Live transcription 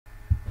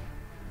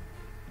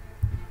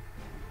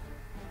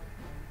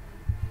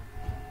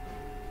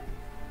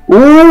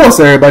What's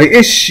up, everybody?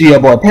 It's your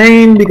boy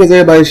Pain, because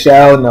everybody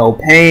shall know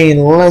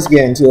pain. Let's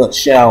get into it,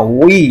 shall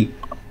we?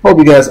 Hope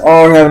you guys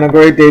are having a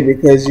great day,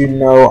 because you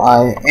know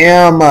I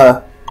am,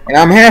 and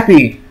I'm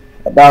happy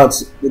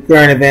about the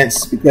current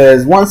events,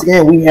 because once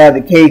again we have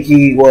the K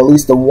key, or at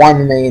least the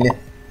one main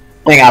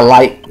thing I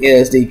like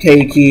is the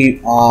K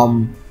key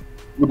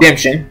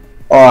redemption,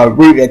 or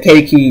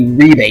K key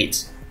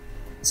rebate.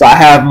 So I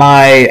have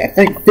my, I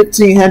think,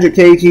 1500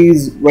 K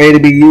keys ready to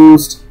be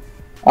used.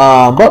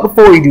 But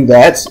before we do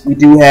that, we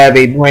do have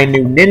a brand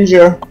new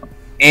ninja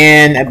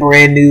and a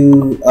brand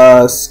new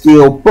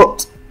skill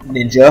booked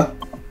ninja,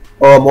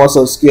 or more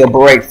so skill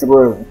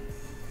breakthrough.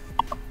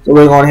 So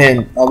we're going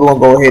to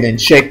go ahead and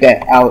check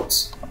that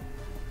out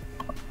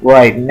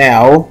right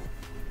now.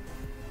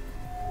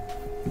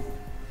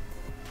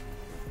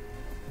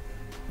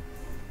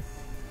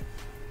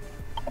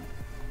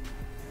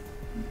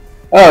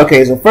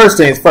 Okay, so first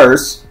things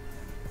first,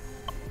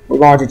 we're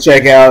going to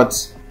check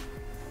out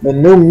the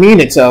new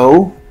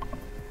Minato.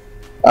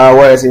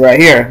 Where is he? Right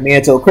here.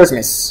 Minato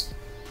Christmas.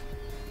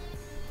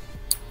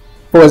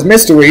 For his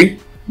mystery,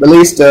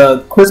 release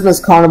the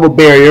Christmas Carnival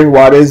Barrier.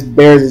 While this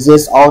barrier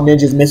exists, all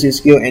ninjas' mystery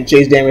skill and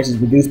chase damage is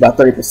reduced by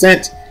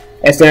 30%,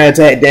 and standard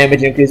attack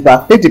damage increased by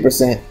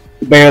 50%.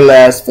 The barrier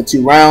lasts for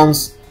 2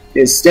 rounds.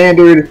 Is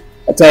standard,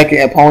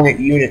 attacking opponent's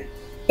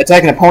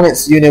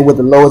unit with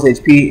the lowest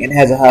HP and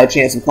has a high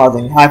chance of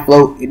causing high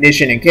float,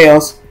 ignition, and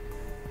chaos.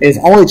 It is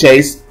only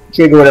chase.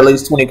 Trigger with at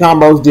least 20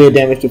 combos, deal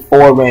damage to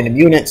 4 random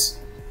units.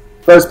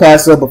 First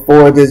passive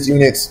before this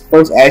unit's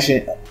first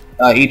action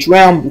each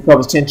round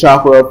recovers 10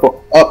 chakra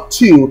for up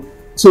to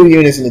 2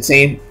 units in the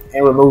team,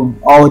 and remove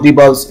all the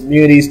debuffs,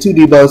 immunities. 2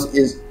 debuffs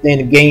is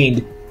then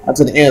gained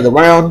until the end of the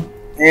round.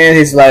 And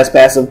his last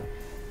passive,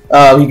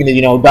 he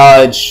can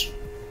dodge.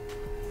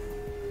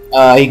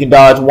 He can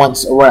dodge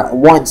once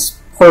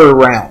per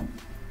round.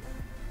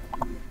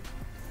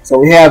 So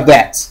we have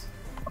that.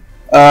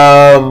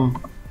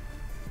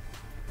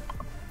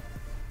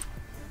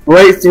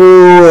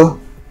 Breakthrough.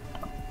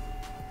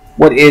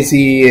 What is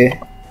he?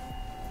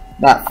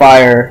 Not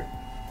fire.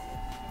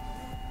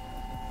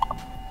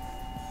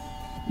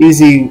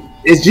 Easy.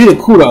 It's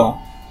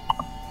Jigokudo.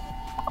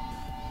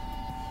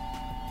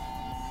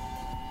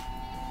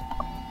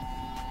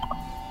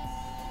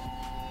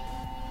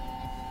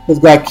 His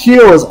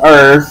Gakio is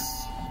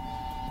Earth.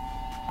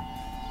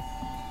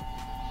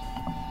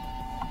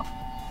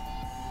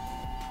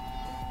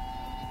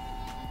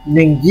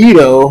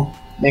 Ningito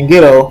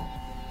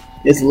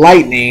is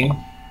lightning.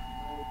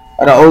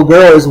 The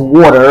Ogre is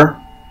water.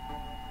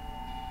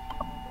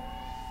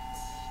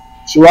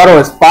 Shirato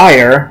is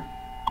fire.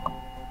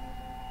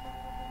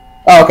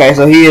 Okay,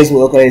 so he is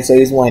so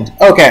he's wind.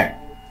 Okay.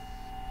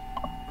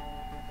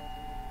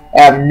 I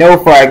have no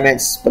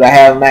fragments, but I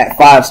have him at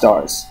 5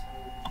 stars.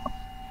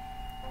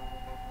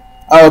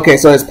 Okay,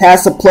 so it's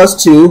passive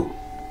 +2.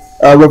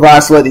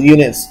 Revive selected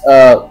units.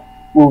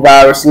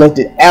 Revive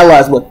selected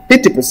allies with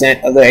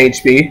 50% of their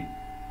HP.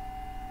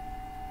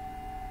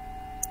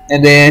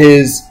 And then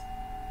his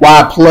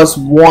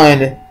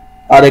Y+1,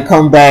 they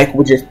come back,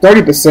 which is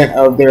 30%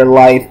 of their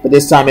life, but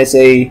this time it's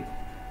a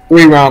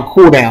 3-round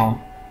cooldown.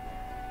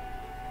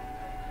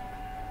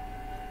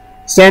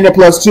 Standard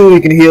 +2,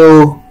 you can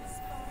heal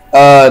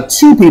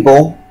 2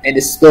 people and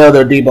dispel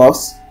their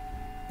debuffs,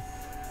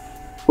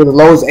 with the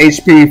lowest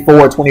HP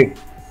for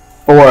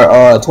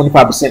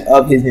 25%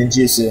 of his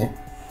ninjutsu.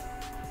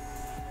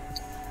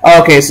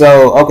 Okay,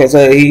 so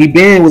he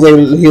was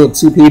able to heal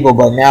 2 people,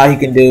 but now he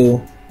can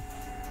do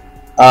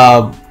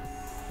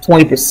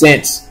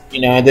 20%,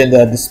 and then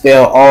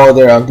dispel all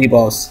their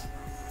debuffs.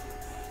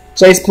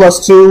 Chase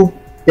 +2,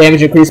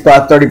 damage increased by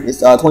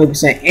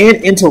 20%,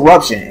 and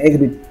interruption. It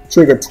can be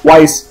triggered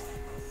twice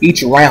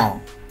each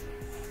round.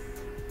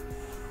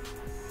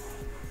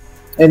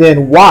 And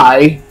then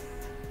Y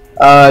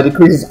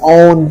decreases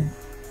own.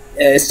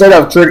 Instead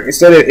of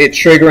it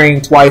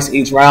triggering twice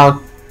each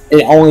round,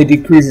 it only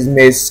decreases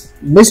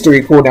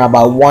mystery cooldown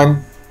by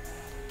 1.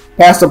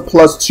 Passive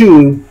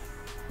 +2.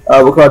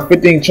 Record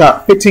 15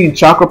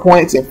 chakra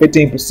points and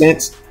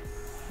 15%,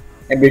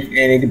 and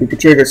it can be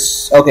triggered.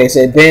 Okay,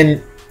 so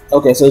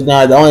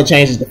now the only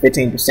change is the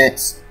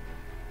 15%.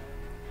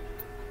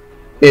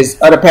 His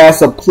other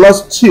passive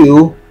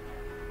 +2,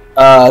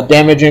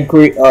 damage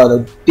increase,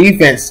 the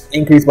defense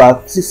increased by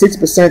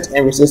 6%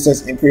 and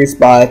resistance increased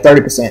by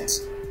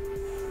 30%.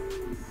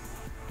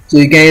 So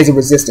he gains a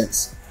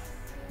resistance,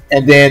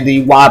 and then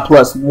the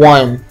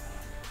Y+1.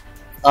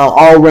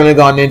 All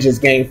Renegon ninjas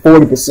gain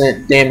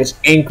 40% damage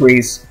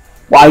increase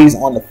while he's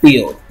on the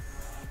field.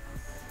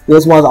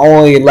 This one's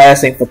only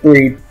lasting for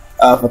 3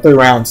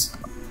 rounds.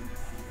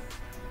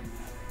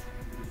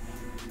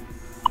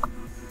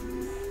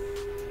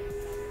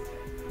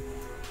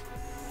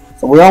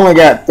 So we only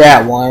got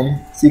that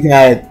one. So you can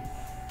add.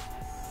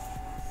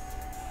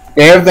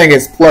 Yeah, everything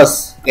is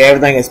plus. Yeah,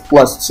 everything is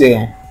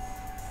 +2.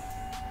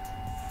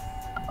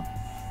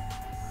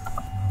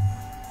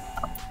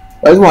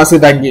 I just want to see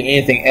if I can get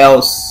anything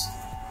else.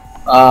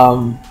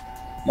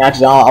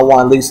 Actually, I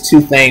want at least 2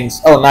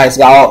 things. Oh, nice.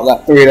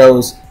 Got 3 of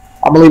those.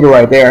 I'm gonna leave it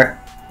right there.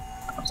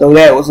 So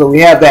we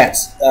have that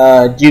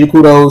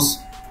Jigokudo's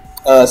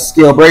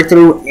skill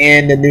breakthrough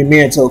and the new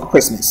Minato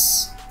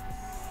Christmas.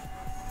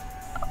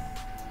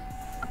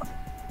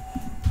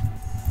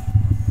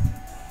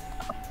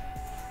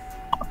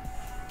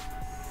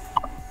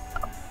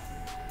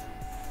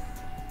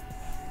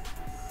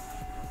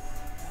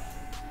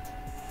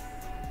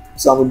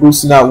 So I'm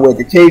boosting up with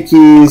the K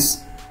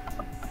keys,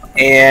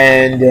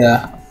 and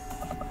I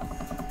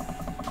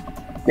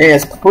think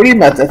it's pretty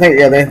much. I think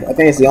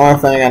it's the only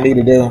thing I need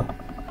to do,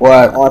 or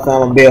the only thing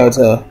I'm gonna be able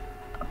to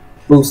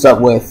boost up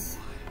with.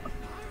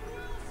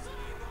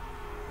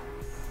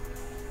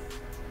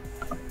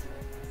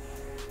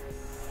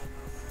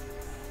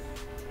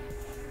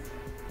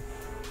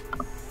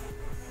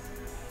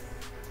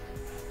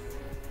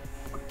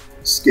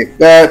 Skip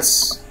that.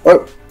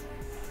 Oh.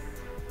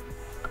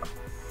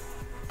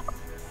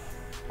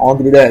 I want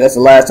to do that. That's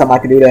the last time I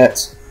can do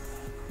that.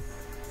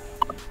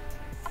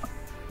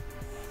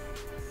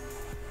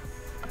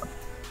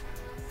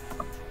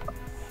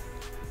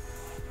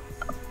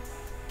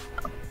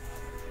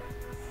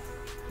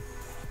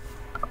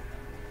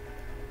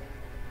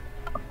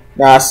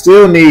 Now I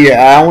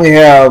only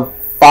have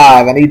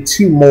 5. I need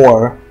 2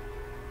 more,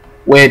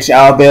 which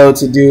I'll be able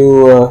to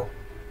do.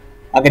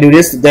 I can do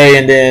this today,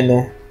 and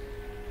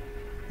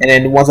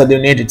then once I do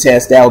ninja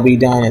test, that will be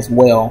done as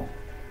well.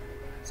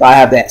 So I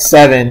have that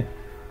 7,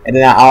 and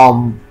then I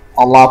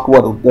unlock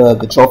what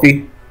the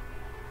trophy.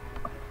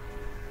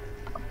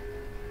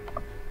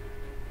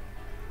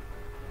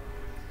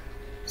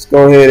 Let's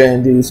go ahead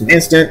and do some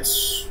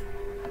instants.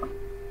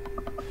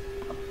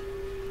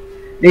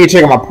 Need to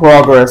check out my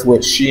progress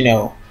with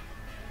Shino.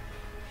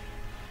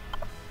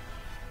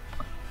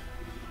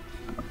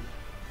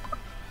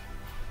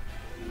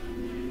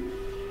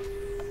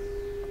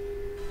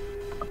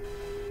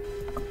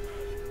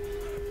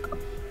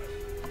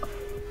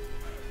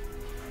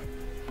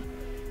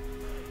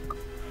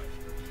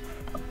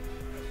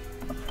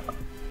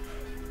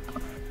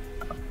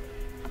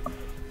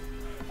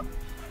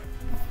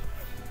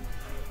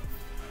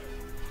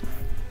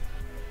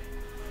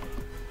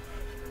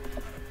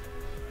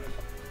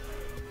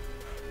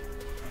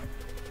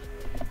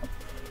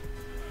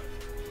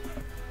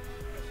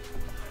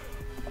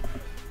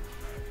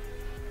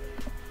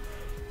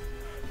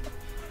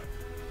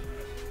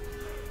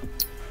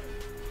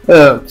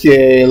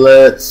 Okay,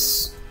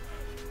 let's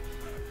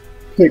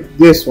pick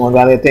this one.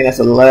 I think that's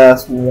the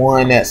last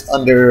one that's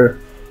under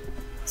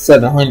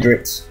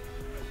 700.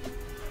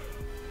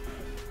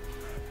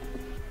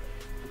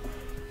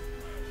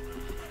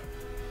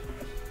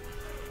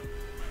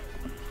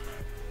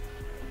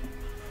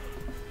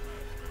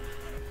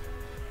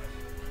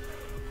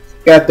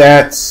 Got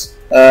that.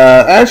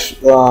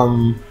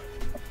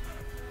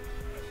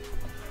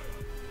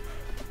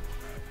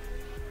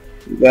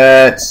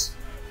 That.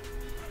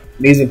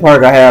 Amusement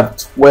Park, I have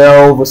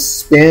 12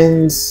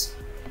 spins.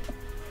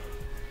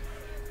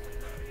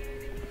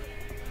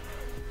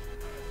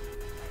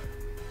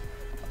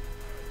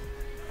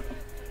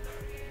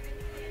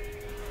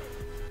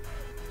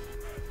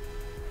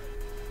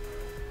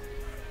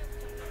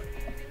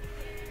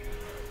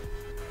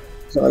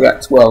 So I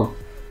got 12.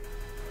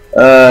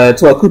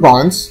 12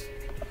 coupons.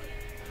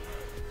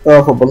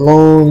 For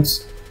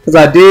balloons. Because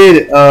I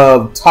did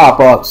top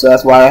up, so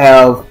that's why I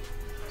have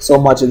so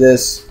much of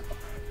this.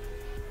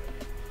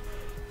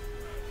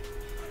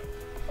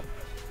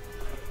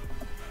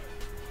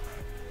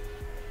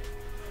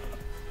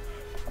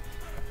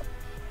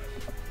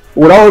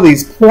 With all of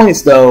these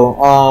points, though,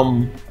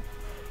 well,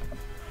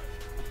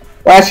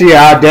 actually,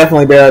 yeah, I'll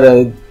definitely be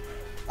able to.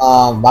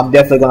 I'm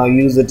definitely going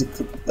to use it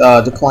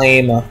to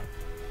claim.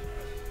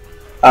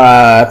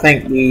 I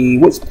think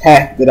which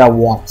pack that I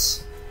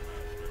want.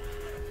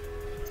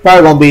 It's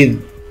probably going to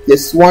be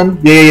this one.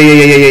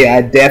 Yeah.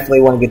 I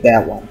definitely want to get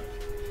that one.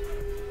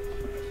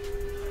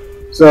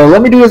 So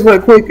let me do this real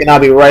quick, and I'll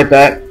be right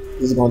back.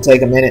 This is going to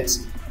take a minute.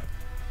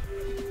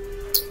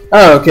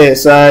 Okay,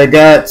 so I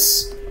got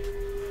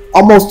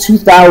almost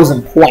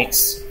 2,000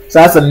 points. So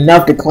that's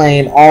enough to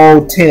claim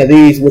all 10 of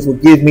these, which will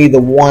give me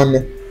the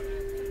one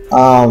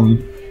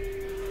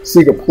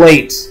secret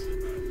plate.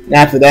 And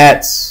after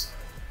that,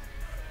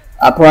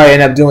 I'll probably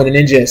end up doing a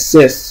ninja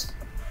assist.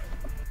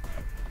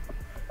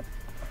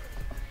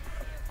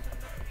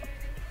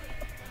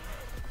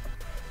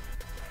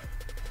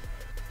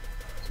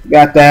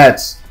 Got that.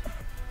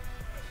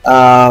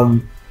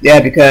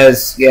 Yeah,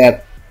 because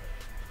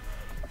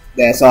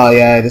that's all.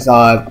 Yeah, that's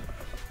all.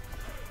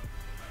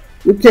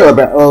 We care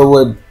about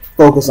would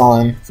focus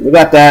on. So we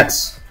got that.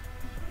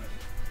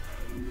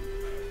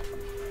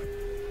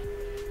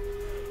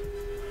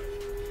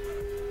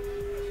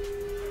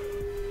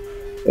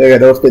 There we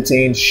go, those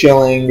 15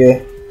 shilling.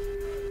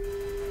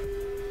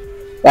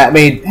 That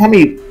made how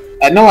many?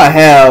 I know I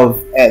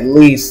have at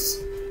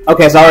least.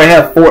 Okay, so I already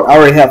have 4. I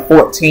already have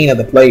 14 of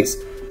the plates.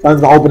 So I'm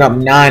just gonna open up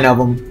 9 of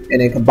them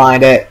and then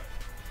combine that.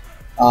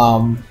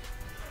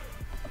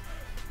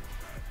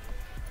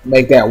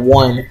 Make that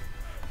 1.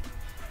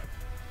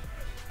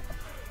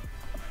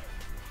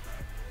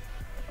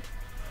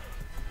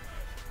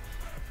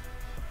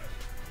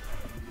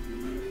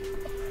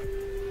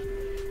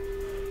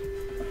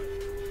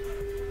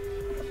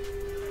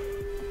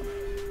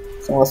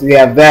 Once we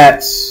have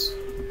that,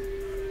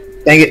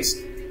 dang it,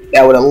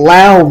 that would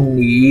allow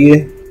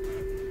me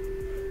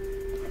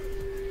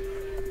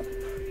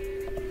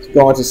to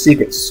go into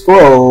Secret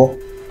Scroll.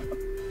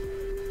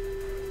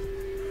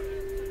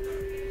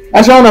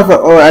 Actually,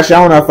 I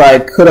don't know if I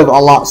could have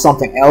unlocked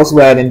something else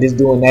rather than just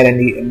doing that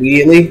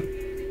immediately.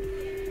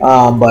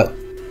 But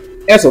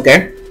that's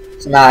okay.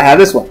 So now I have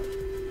this one: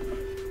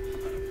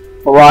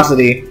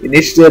 Ferocity,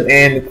 Initiative,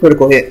 and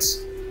Critical Hits.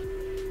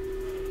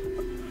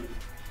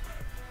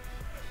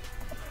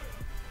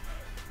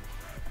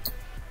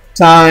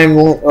 Time.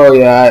 Oh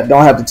yeah, I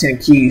don't have the 10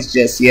 keys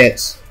just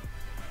yet.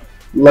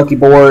 Lucky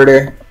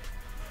board.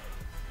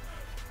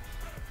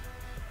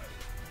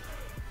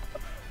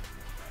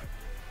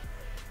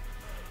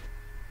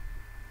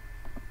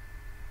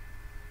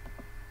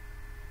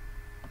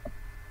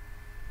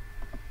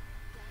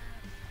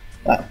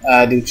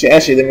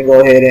 Actually, let me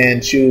go ahead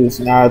and choose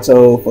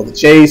Naruto for the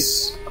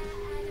chase.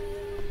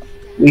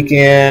 We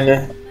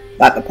can,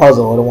 not the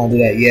puzzle, I don't want to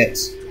do that yet.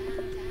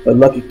 But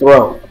lucky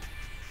throw.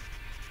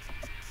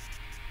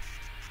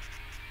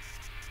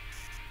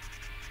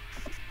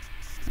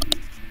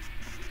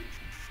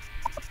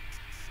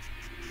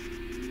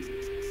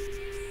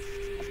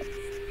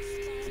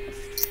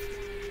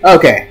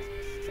 Okay.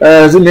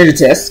 There's a ninja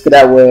test, because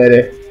that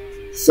would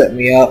set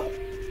me up.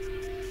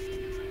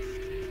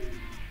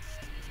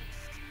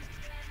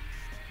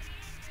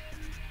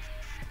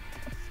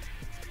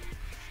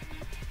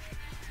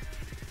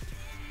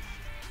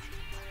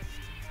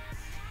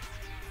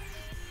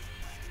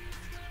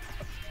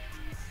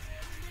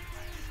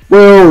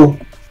 Well,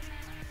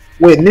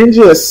 with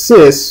Ninja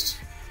Assist,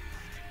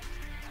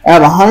 I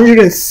have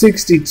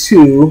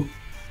 162,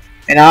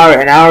 and I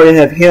already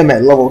have him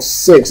at level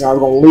 6, and I was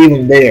going to leave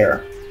him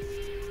there.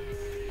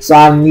 So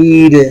I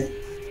need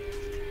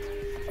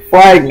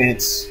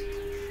fragments.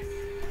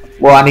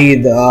 Well, I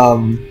need I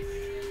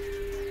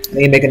need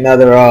to make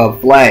another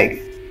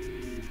flag,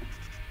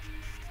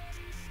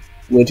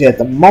 which at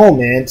the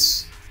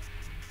moment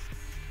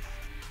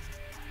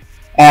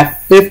I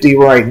have 50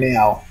 right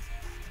now.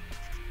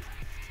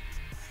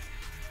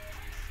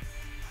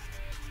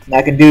 And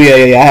I can do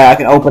I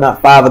can open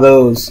up 5 of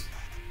those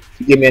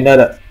to give me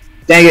another.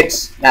 Dang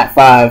it, not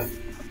 5.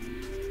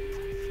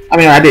 I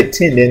mean, I did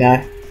 10, didn't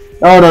I?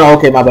 Oh no,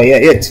 okay, my bad.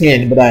 Yeah,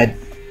 10, but I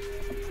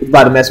was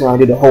about to mess around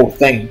and do the whole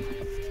thing.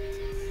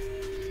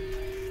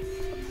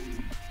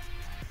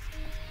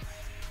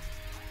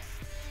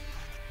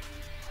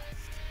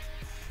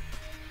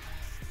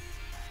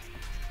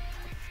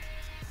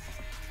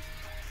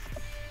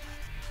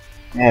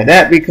 And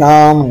that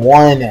become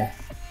 1.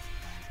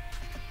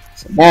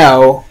 So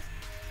now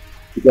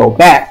we go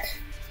back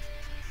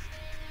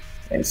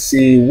and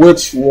see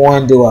which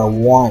one do I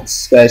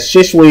want. Because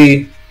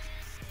Shishui,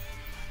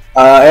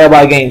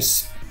 everybody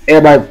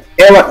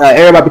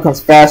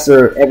becomes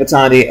faster every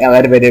time they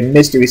activate their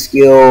mystery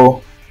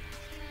skill.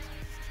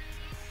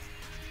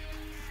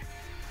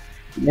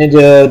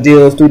 Ninja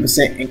deals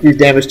 3% increased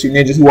damage to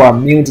ninjas who are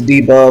immune to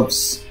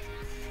debuffs.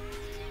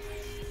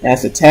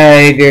 That's a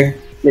tag,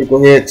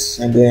 critical hits,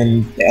 and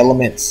then the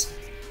elements.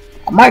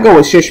 I might go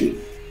with Shishui.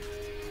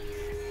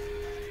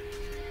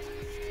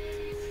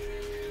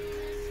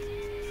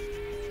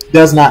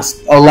 Does not,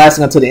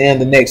 lasting until the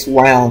end of the next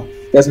round,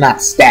 does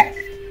not stack.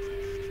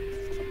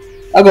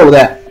 I'll go with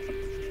that.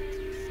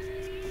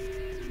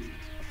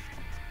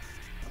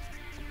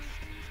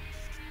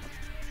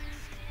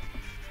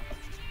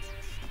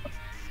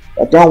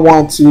 I don't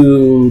want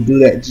to do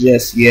that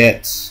just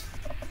yet.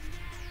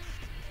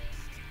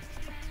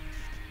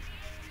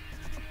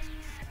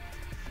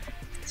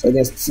 So I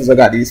guess since I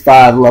got these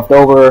 5 left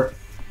over,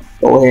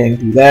 go ahead and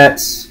do that.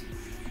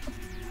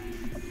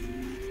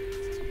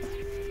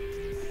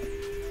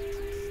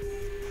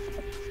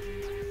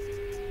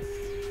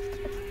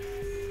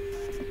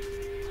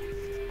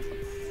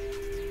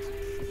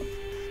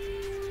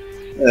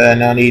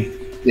 Now I need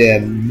the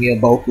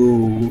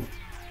Miyaboku.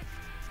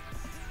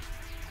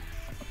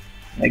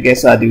 I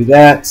guess I'll do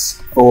that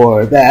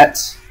for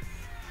that.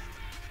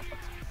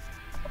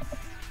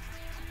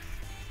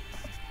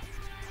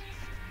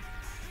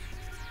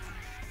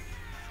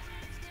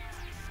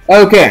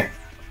 Okay.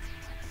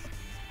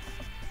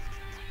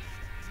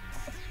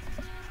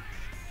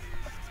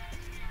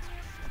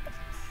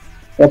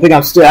 I think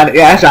I'm still.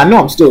 Actually, I know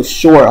I'm still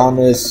short on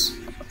this.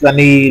 I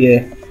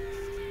need.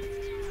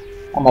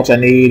 How much I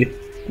need?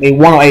 I need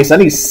 108. So I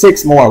need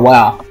 6 more.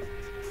 Wow.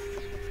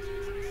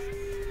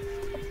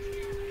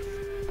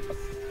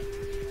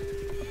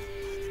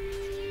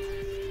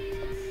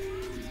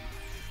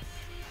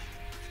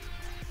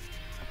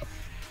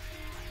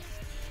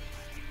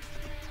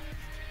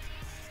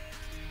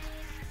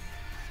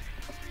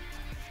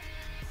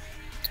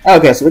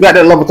 Okay, so we got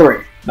that level 3.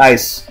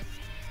 Nice.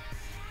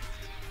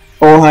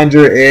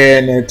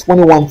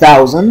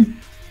 421,000.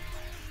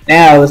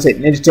 Now let's hit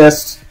ninja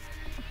test.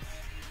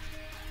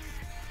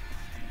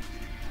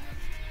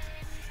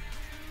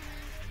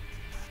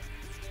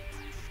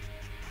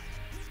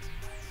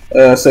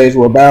 Says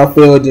where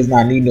battlefield does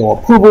not need no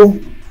approval.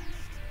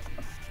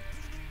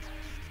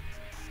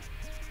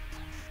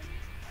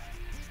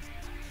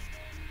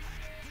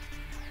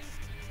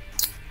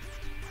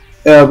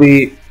 It'll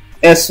be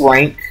S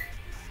rank.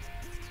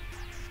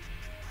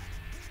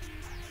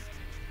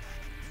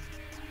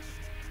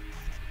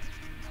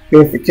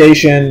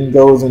 Purification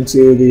goes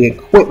into the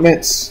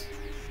equipment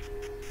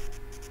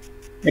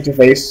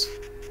interface.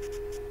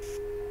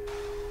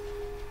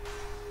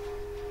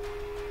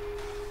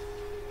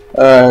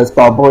 It's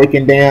called Break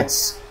and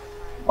Dance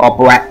or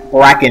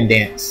Brack and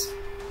Dance.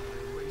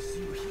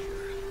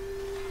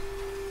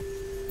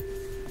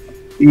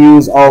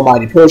 Use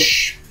Almighty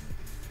Push.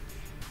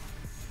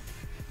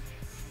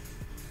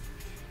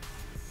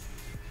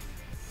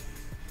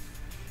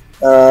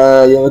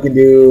 You can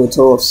do a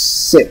total of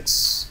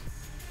 6.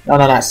 No,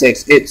 not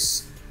 6.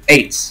 It's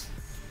 8.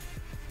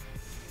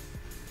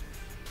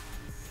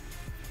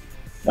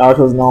 Naruto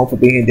was known for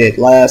being dead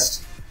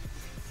last.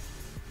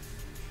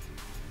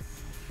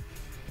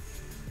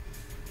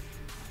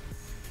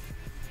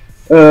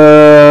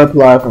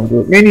 Apply from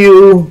group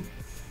menu.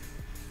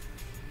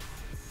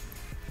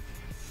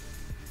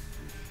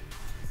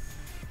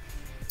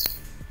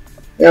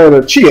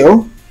 Elder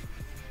Chio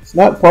is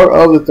not part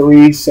of the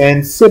 3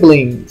 Sen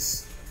siblings.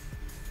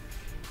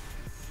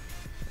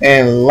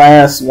 And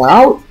last one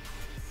out,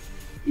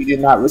 you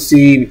did not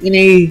receive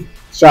any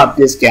shop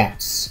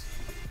discounts.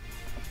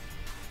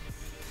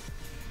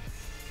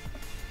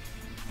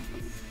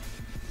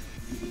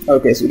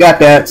 Okay, so we got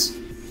that.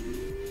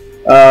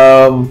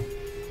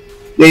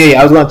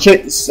 Yeah, I was gonna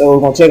check. So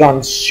we're gonna check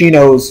on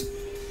Shino's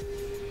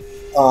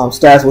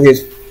stats with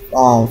his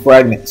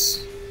fragments.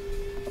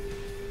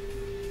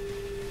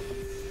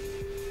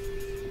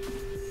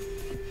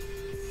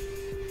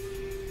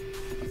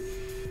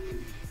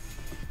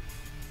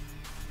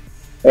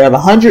 They have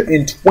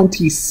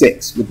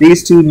 126 with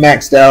these 2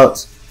 maxed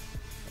out,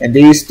 and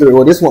these 3.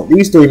 Well, these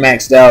 3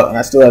 maxed out, and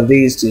I still have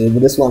these 2,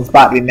 but this one's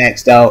about to be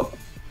maxed out.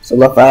 So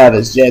what I have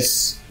is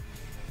just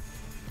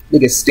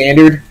look at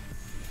standard.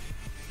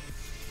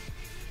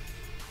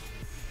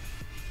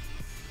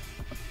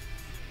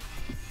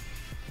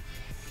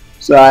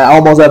 So I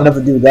almost have enough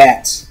to do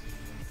that.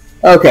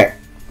 Okay.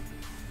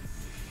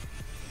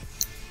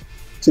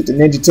 Took the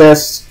ninja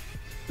test.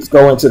 Let's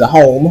go into the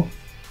home.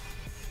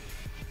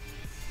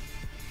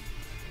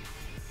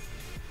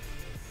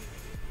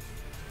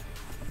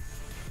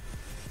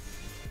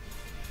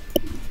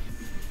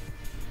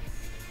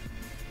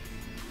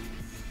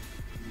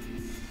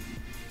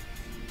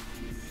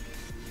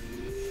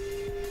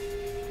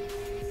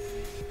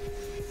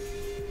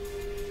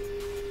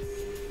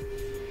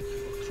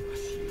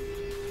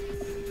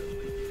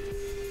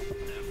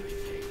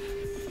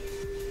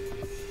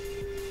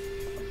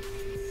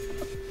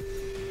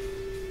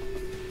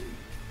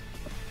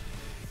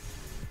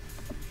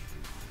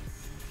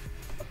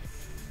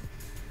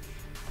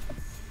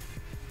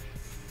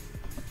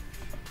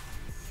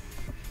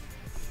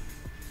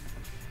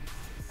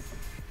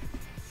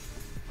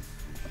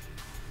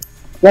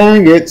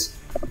 Dang it.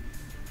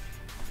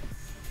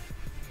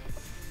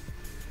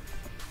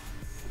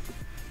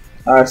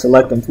 I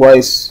select them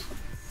twice.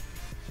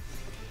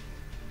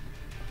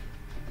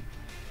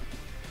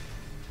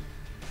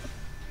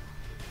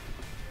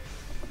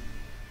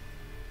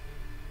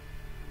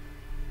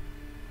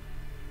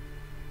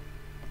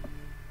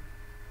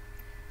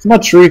 It's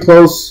not tree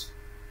close.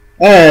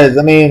 As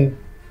I mean,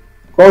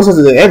 closest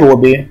as it ever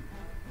would be.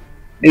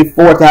 Need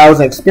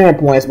 4,000 experience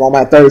points, but I'm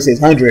at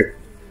 3,600.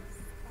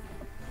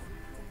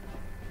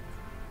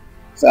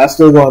 So that's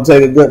still gonna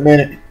take a good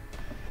minute.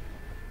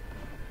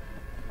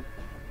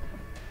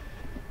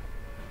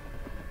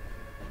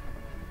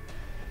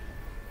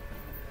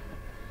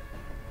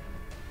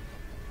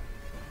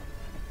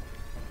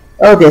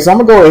 Okay, so I'm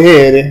gonna go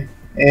ahead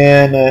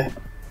and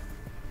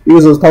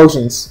use those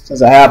potions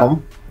since I have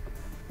them.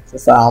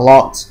 Since I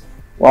unlocked,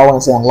 well, I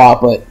wouldn't say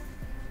unlocked, but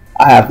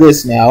I have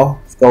this now.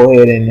 Let's go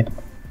ahead and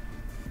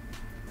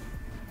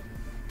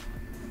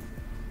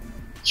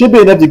should be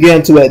enough to get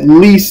into at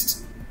least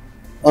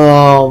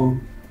I'll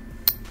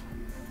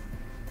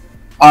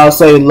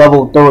say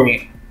level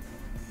 3.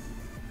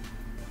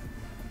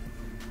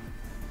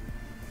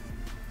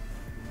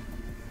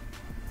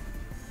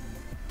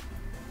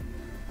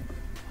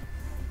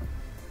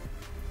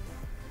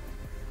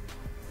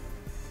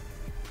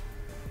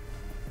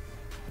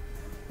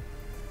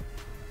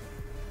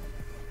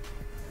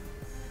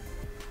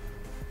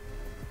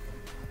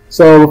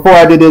 So before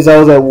I did this, I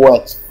was at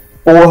what?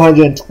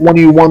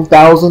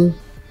 421,000.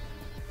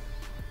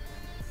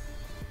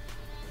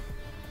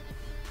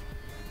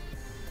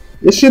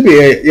 This should be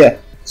a, yeah.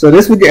 So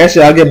this would get,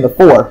 actually I'll give him the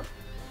 4.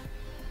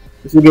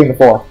 This will give him the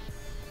 4.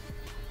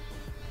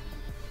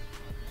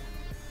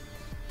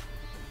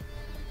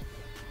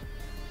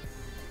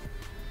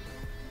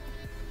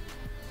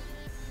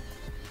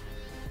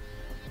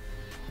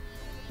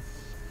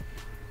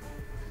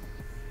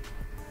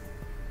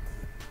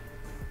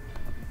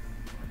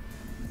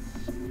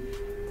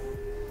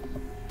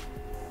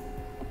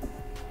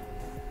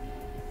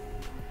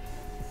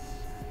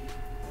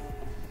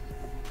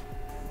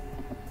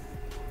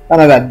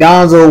 And I got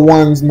Donzo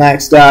ones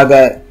maxed out. I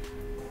got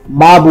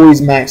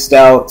Mabui's maxed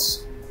out.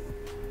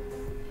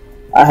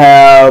 I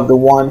have the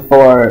one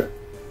for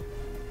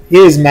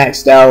his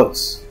maxed out,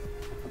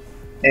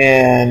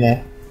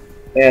 and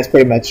that's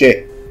pretty much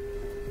it.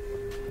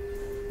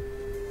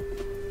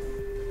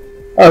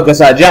 Okay,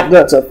 so I jumped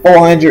up to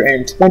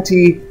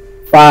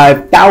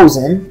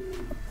 425,000.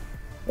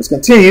 Let's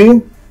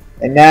continue.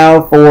 And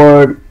now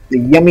for the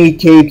yummy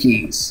cave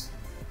keys.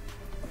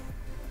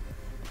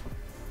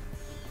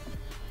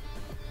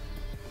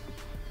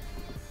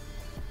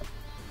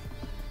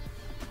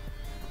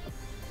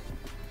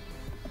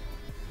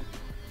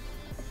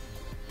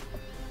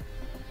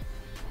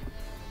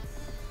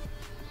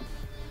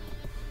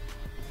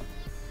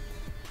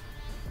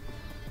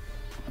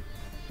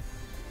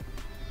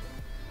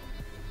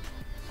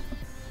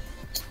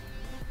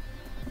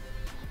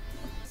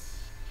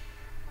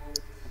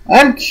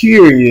 I'm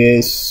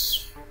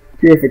curious.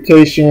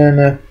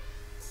 Purification.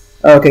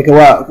 Okay,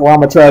 what I'm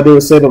gonna try to do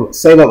is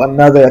save up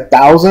another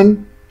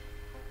 1,000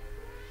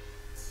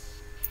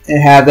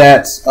 and have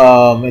that,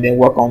 and then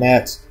work on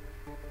that.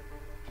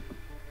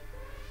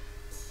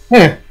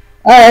 I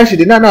actually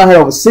did not know I had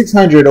over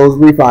 600 of those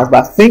refunds,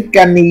 but I think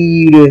I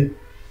need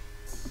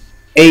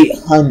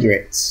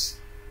 800.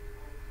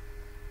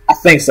 I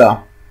think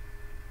so.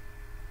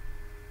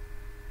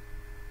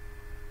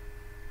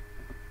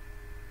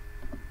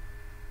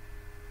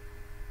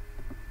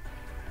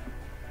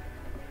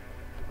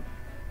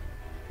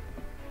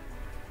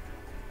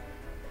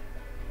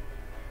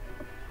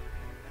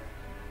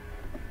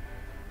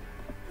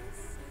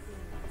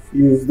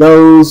 Use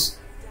those.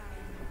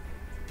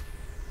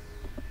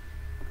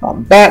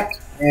 Come back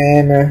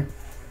and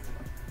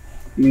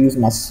use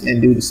my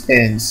and do the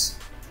spins.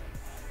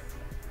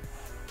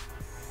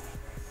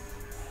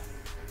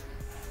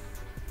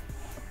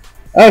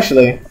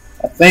 Actually,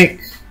 I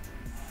think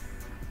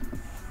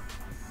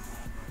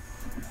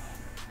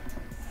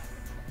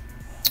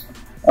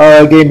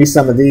it gave me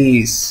some of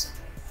these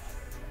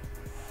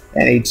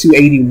and a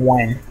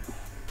 281.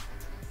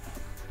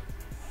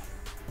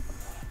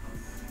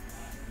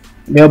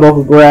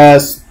 Mailboca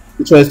grass,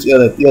 the choice,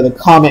 the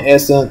common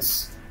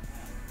essence,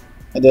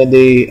 and then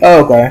the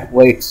okay,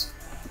 wait.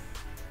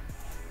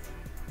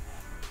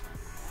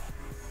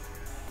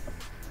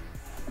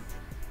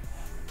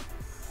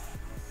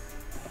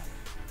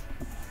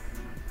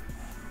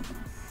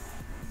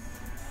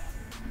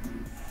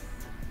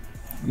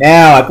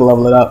 Now I can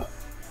level it up.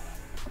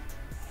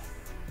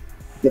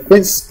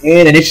 Defense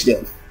and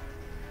initiative.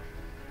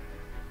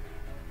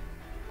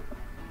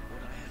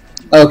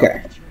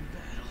 Okay.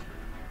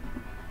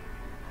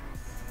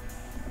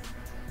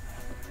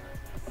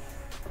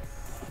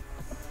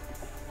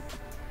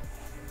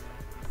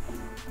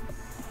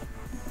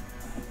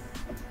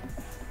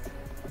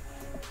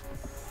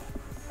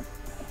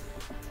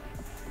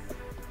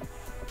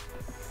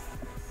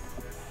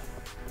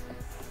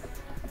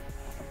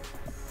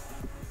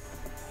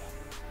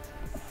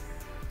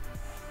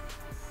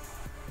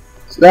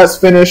 So that's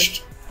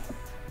finished.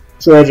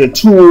 Treasure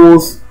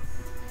tools.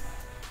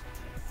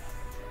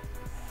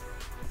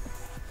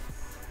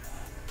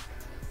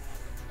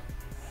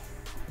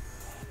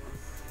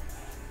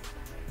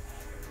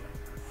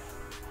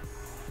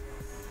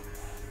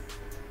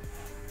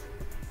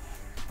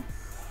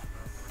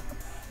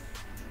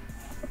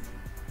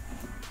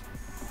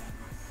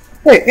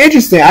 Hey,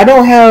 interesting. I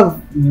don't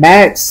have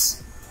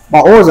max. My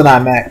ores are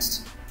not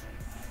maxed.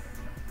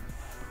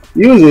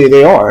 Usually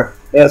they are.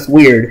 That's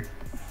weird.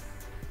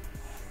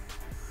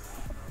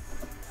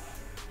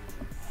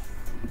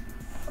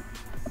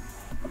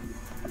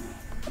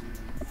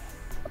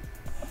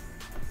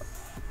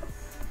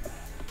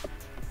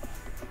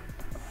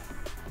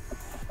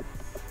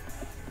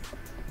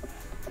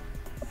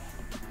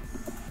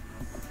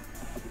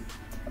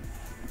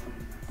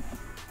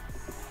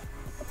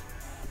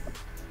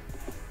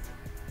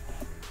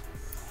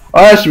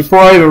 Oh, actually,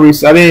 before I even I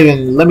didn't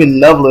even let me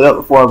level it up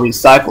before I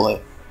recycle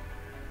it.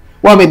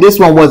 Well, I mean, this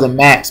one wasn't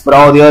maxed, but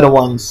all the other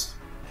ones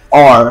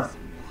are.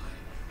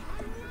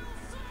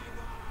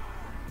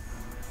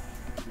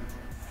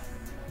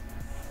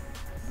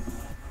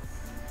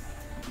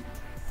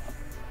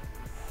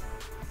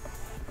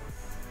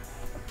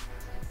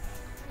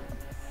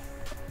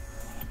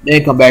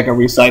 Then come back and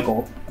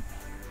recycle.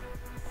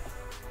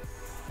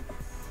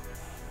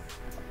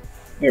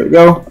 There we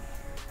go.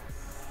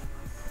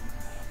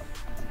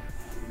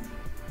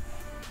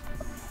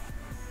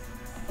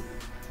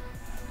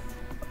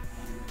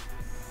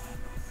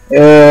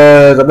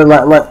 I've been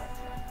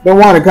been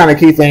wanting to kind of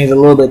keep things a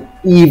little bit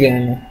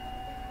even.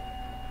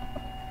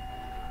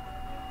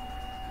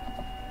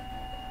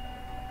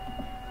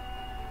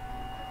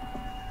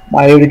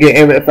 Might be able to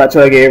get if I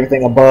try to get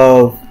everything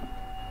above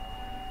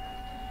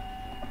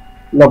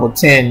level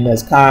 10.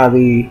 That's kind of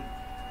the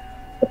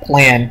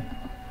plan.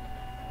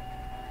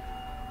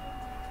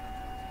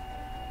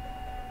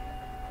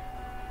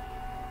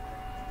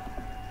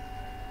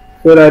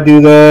 Could I do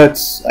that?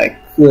 I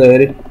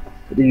could.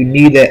 But do you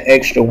need that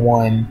extra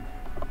one?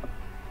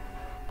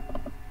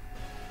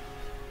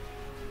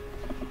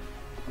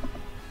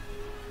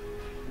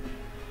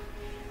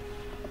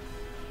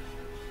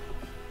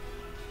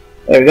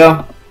 There we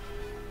go.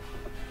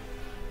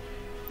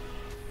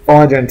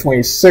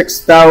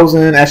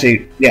 426,000.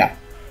 Actually, yeah.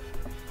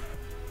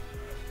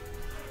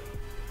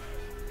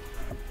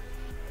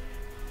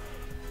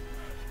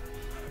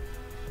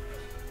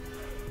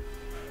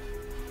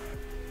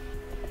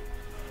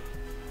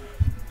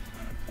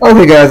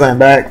 Okay, guys, I'm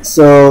back.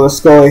 So let's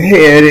go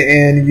ahead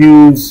and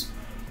use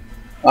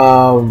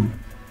the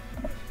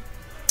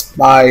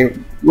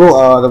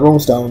rune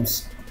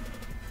stones.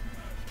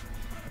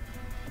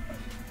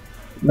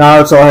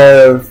 Naruto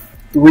have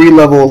 3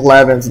 level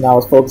 11s, and I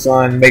was focused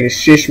on making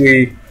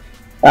Shisui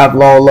have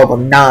low level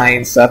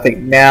 9. So I think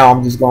now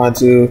I'm just going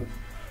to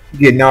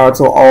get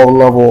Naruto all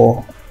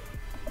level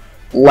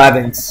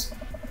 11s.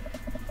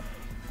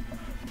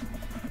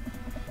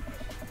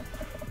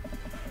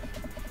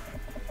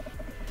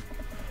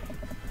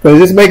 So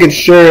just making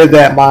sure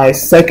that my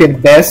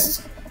second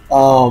best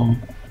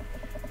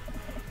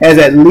has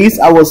at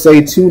least, I would say,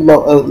 at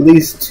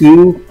least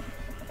 2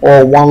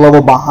 or 1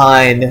 level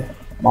behind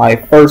my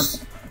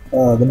first,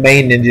 the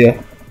main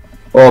ninja,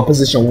 or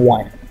position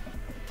 1.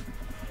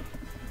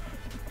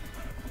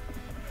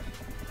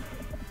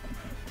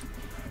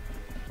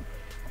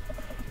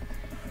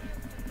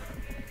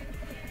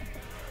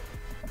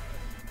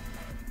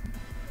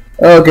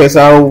 Okay, so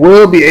I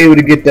will be able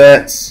to get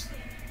that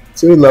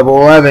to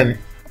level 11.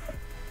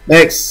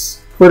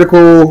 Next,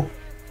 critical.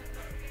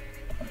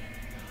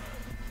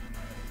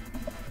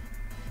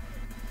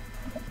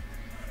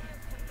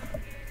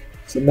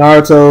 So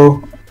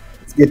Naruto,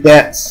 let's get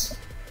that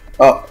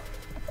up.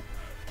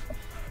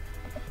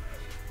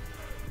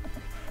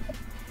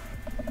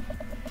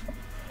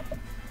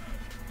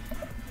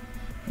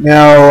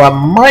 Now I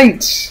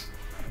might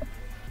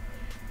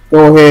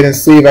go ahead and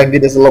see if I can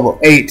get this to level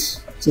 8.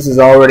 Since it's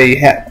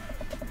already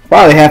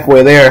probably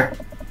halfway there.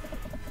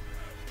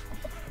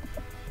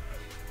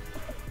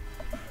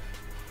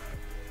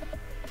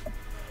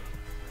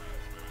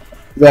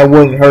 That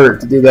wouldn't hurt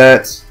to do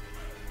that.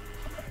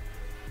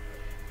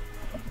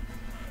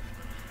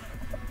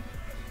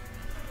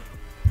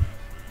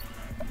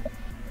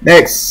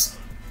 Next,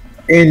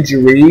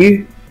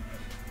 injury.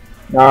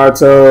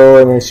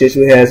 Naruto, and then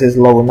Shisui has his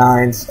level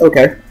 9s.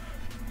 Okay.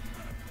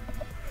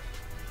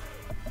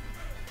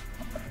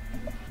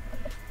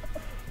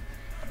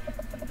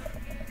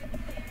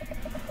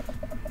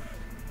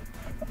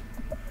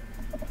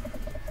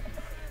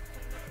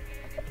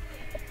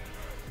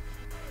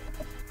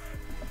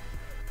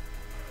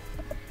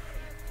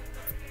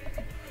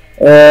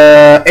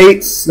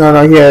 Eights.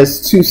 No, he has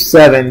 2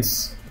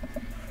 7s.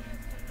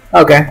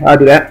 Okay, I'll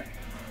do that.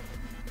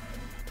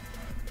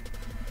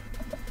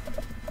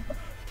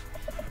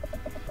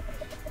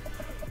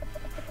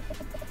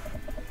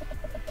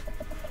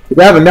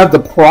 I have enough to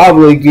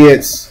probably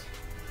get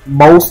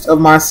most of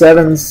my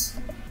 7s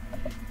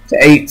to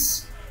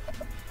 8s.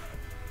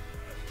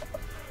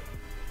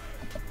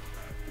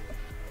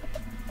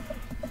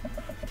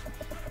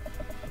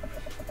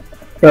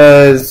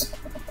 Because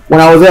when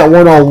I was at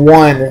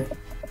 1-on-1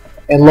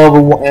 and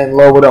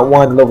leveled up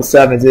 1 to level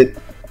 7s, it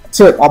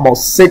took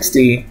almost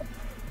 60,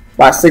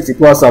 about 60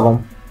 plus of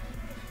them.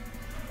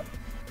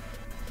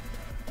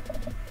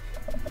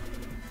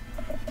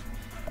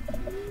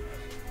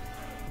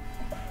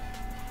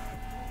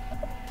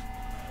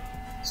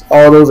 So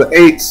all those are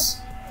 8s,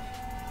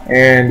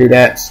 and do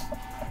that.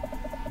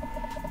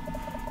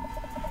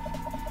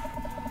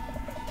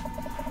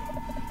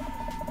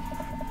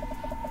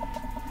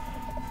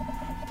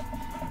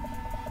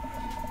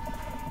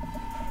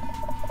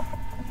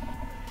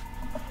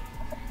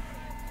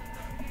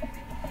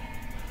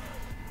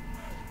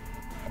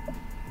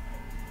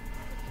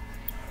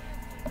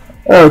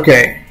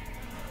 Okay,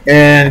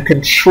 and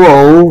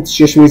control,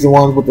 Shisui's the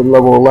ones with the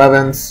level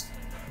 11s,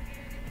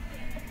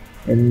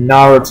 and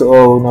Naruto,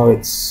 oh no,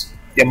 it's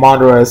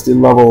Yamandara is the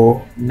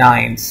level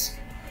 9s.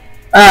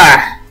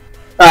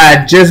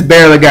 I just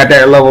barely got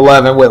that level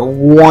 11 with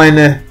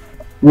 1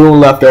 rune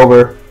left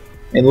over.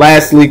 And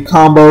lastly,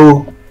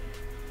 combo,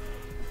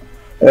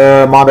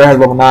 Yamandara has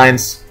level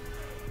 9s.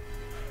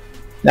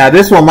 Now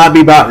this one might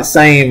be about the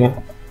same,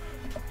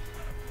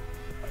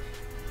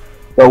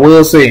 but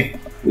we'll see.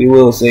 We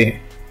will see.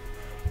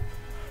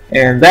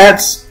 And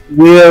that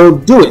will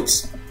do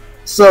it.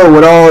 So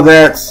with all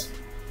that,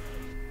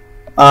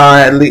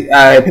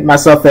 I put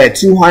myself at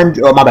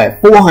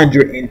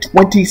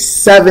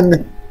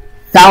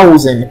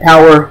 427,000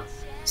 power.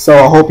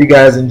 So I hope you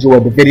guys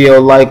enjoyed the video.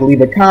 Like,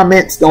 leave a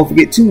comment. Don't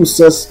forget to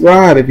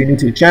subscribe if you're new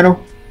to the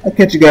channel. I'll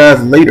catch you guys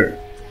later.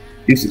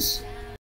 Deuces.